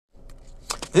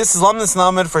This is Lamnis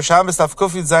Lamed for Shabbos Taf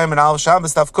Kuf Yud Zayin Amud Aleph,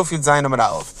 Shabbos Taf Kuf Yud Zayin Amud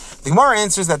Aleph. The Gemara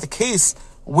answers that the case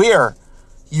where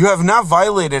you have not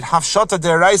violated Hafshata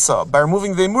Deraisa by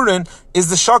removing the Emurin is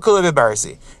the Shakal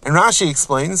Bebarzi. And Rashi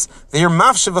explains that your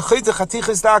Mafshe V'chayte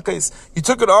Chatichis Dakais, you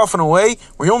took it off in a way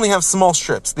where you only have small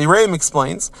strips. The Reim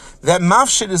explains that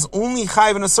Mafshe is only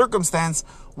Chayiv in a circumstance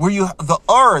where the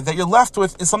R that you're left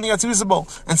with is something that's usable.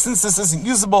 And since this isn't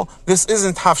usable, this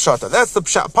isn't Hafshata. That's the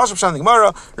Pasha Pshat in the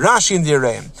Gemara, Rashi and the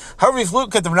Reim. However, if you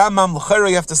look at the Rambam, L'chera,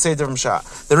 you have to say a different Shah.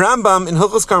 The Rambam in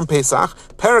Hilchos Karm Pesach,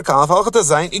 Perek Aleph, Halachat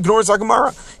Zayin, ignores our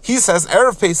Gemara. He says,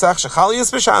 Erev Pesach, Shechali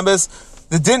Yis B'Shabbos,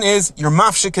 the din is your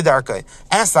mafshik kedarkai.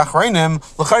 Ask the Achrayim,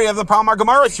 l'chari you have the problem our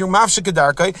Gemara. If you're mafshik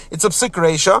kedarkai, it's a psik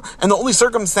reisha, and the only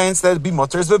circumstance that it'd be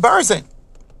mutter is bebarzin.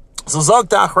 So Zog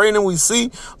the Achrayim, we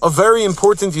see a very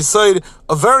important decide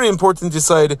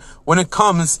when it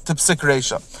comes to psik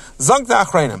reisha. Zog the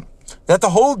Achrayim, that the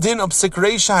whole din of psik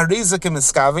reisha harizakim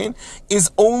iskavin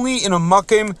is only in a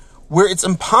makim where it's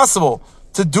impossible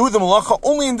to do the malacha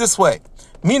only in this way.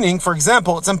 Meaning, for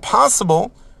example, it's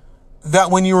impossible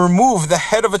that when you remove the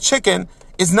head of a chicken,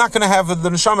 is not going to have, the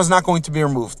neshama is not going to be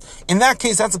removed. In that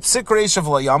case, that's a psik reish of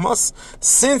layamos.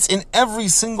 Since in every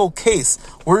single case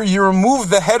where you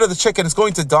remove the head of the chicken, it's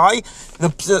going to die,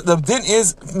 the din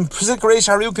is psik reish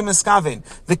hariukim eskavin.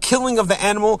 The killing of the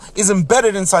animal is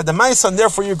embedded inside the maisa, and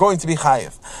therefore you're going to be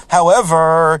chayiv.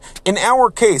 However, in our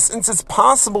case, since it's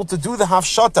possible to do the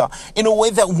hafshata in a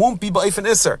way that won't be ba'ifin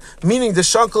iser, meaning the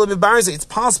shakal bebarzi, it's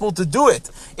possible to do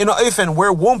it in a ifin where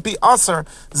it won't be aser,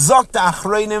 zok the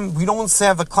achreinim, we don't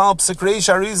say have the klal psik reish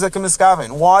harizakim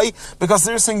eskavin. Why? Because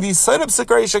they're saying the side of psik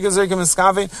reish harizakim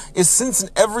eskavin is since in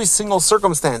every single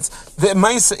circumstance the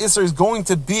maisa iser is going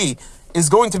to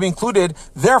be included.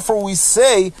 Therefore, we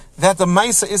say that the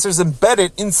maisa iser is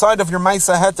embedded inside of your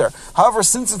maisa heter. However,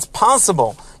 since it's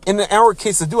possible in our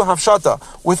case to do a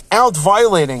hafshata without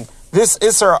violating this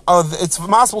iser, it's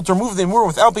possible to remove the imur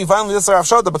without being violating this iser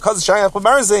hafshata because it's shayach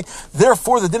b'barzeh.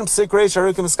 Therefore, the din of psik reish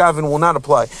harizakim eskavin will not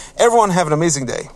apply. Everyone have an amazing day.